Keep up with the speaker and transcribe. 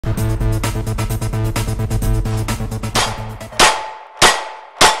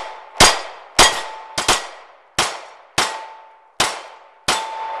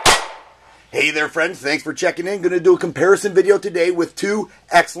Hey there friends, thanks for checking in. Going to do a comparison video today with two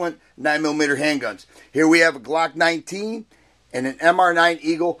excellent 9mm handguns. Here we have a Glock 19 and an MR9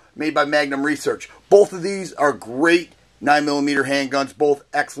 Eagle made by Magnum Research. Both of these are great 9mm handguns, both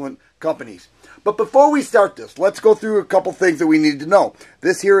excellent companies. But before we start this, let's go through a couple things that we need to know.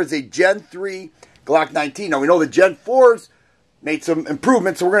 This here is a Gen 3 Glock 19. Now we know the Gen 4s made some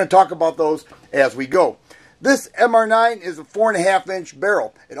improvements, so we're going to talk about those as we go. This MR9 is a 4.5-inch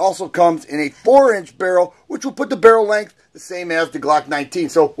barrel. It also comes in a 4-inch barrel, which will put the barrel length the same as the Glock 19.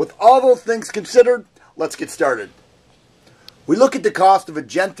 So with all those things considered, let's get started. We look at the cost of a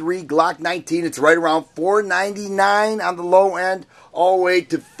Gen 3 Glock 19. It's right around $499 on the low end, all the way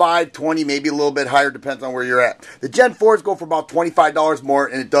to $520, maybe a little bit higher, depends on where you're at. The Gen 4s go for about $25 more,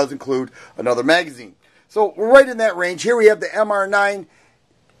 and it does include another magazine. So we're right in that range. Here we have the MR9,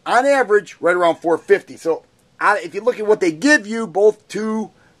 on average, right around $450. So if you look at what they give you, both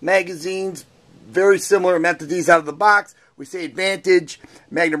two magazines, very similar entities out of the box. We say Advantage,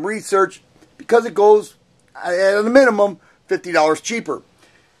 Magnum Research, because it goes, at a minimum, $50 cheaper.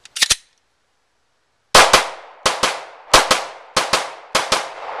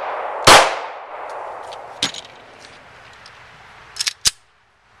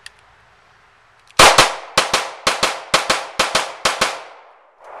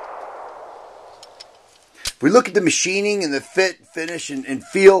 If we look at the machining and the fit, finish, and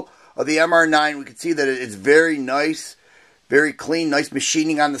feel of the MR9, we can see that it's very nice, very clean, nice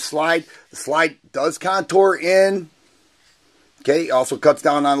machining on the slide. The slide does contour in. Okay, also cuts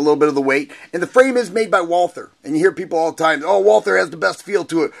down on a little bit of the weight. And the frame is made by Walther. And you hear people all the time, oh, Walther has the best feel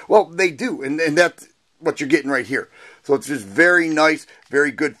to it. Well, they do, and that's what you're getting right here. So it's just very nice, very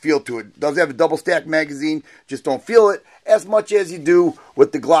good feel to it. It does have a double stack magazine, just don't feel it as much as you do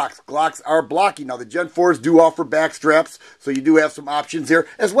with the Glocks. Glocks are blocky. Now the Gen 4s do offer back straps, so you do have some options here,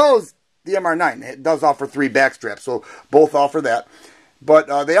 as well as the MR9. It does offer 3 back straps, so both offer that.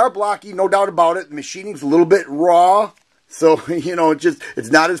 But they are blocky, no doubt about it. The machining's a little bit raw, so, you know, it's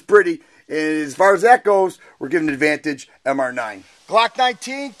not as pretty. And as far as that goes, we're giving Advantage MR9. Glock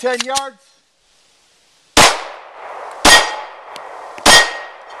 19, 10 yards.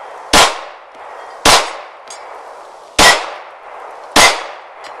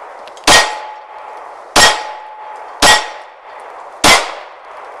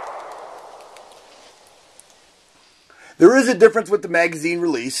 There is a difference with the magazine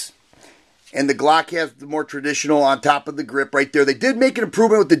release, and the Glock has the more traditional on top of the grip right there. They did make an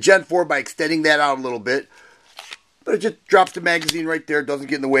improvement with the Gen 4 by extending that out a little bit, but it just drops the magazine right there. It doesn't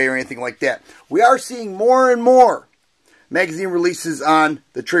get in the way or anything like that. We are seeing more and more magazine releases on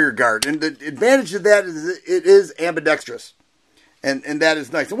the trigger guard, and the advantage of that is it is ambidextrous, and that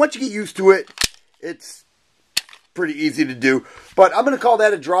is nice. And once you get used to it, it's pretty easy to do. But I'm going to call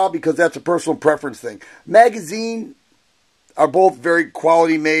that a draw because that's a personal preference thing. Magazine are both very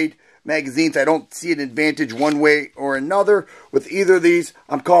quality made magazines. I don't see an advantage one way or another with either of these.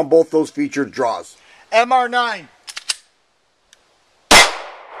 I'm calling both those featured draws. MR9.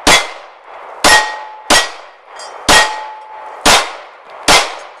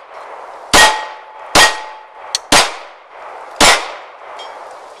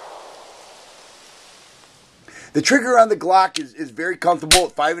 The trigger on the Glock is very comfortable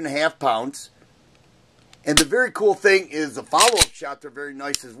at 5.5 pounds. And the very cool thing is the follow-up shots are very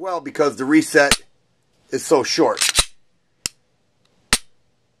nice as well because the reset is so short.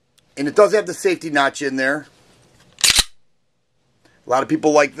 And it does have the safety notch in there. A lot of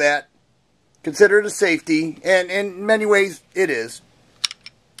people like that. Consider it a safety, and in many ways it is.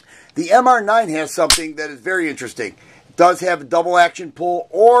 The MR9 has something that is very interesting. It does have a double action pull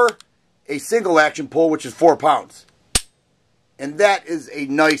or a single action pull, which is 4 pounds. And that is a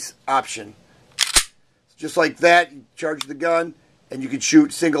nice option. Just like that, you charge the gun, and you can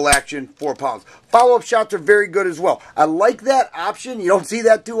shoot single action, 4 pounds. Follow-up shots are very good as well. I like that option. You don't see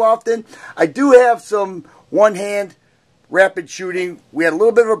that too often. I do have some one-hand rapid shooting. We had a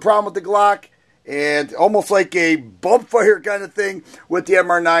little bit of a problem with the Glock, and almost like a bump fire kind of thing with the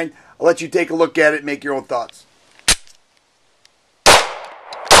MR9. I'll let you take a look at it and make your own thoughts.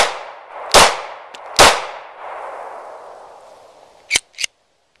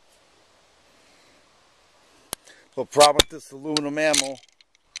 No problem with this aluminum ammo.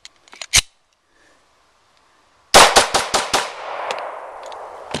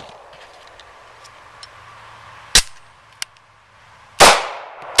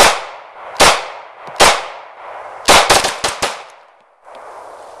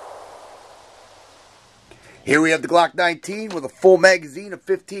 Here we have the Glock 19 with a full magazine of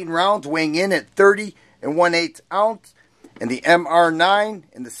 15 rounds, weighing in at 30 1/8 ounce. And the MR9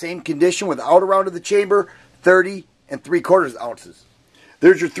 in the same condition with the outer round of the chamber, 30 3/4 ounces.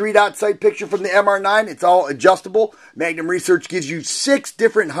 There's your 3-dot sight picture from the MR9. It's all adjustable. Magnum Research gives you 6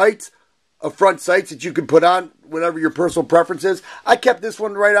 different heights of front sights that you can put on, whatever your personal preference is. I kept this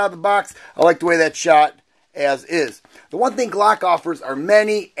one right out of the box. I like the way that's shot as is. The one thing Glock offers are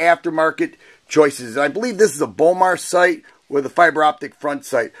many aftermarket choices. And I believe this is a Bomar sight with a fiber optic front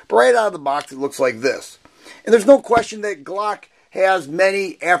sight. But right out of the box, it looks like this. And there's no question that Glock has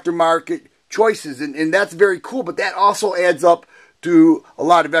many aftermarket choices. And that's very cool. But that also adds up to a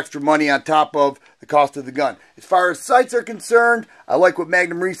lot of extra money on top of the cost of the gun. As far as sights are concerned, I like what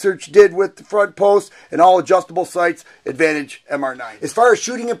Magnum Research did with the front post and all adjustable sights, Advantage MR9. As far as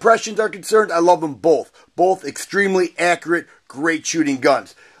shooting impressions are concerned, I love them both. Both extremely accurate, great shooting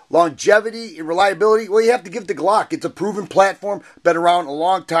guns. Longevity and reliability, well, you have to give it to Glock. It's a proven platform, been around a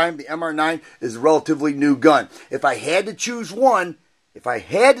long time. The MR9 is a relatively new gun. If I had to choose one,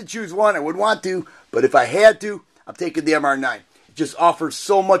 I wouldn't want to, but if I had to, I'm taking the MR9. It just offers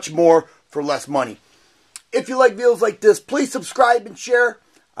so much more for less money. If you like videos like this, please subscribe and share.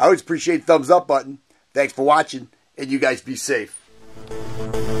 I always appreciate the thumbs up button. Thanks for watching, and you guys be safe.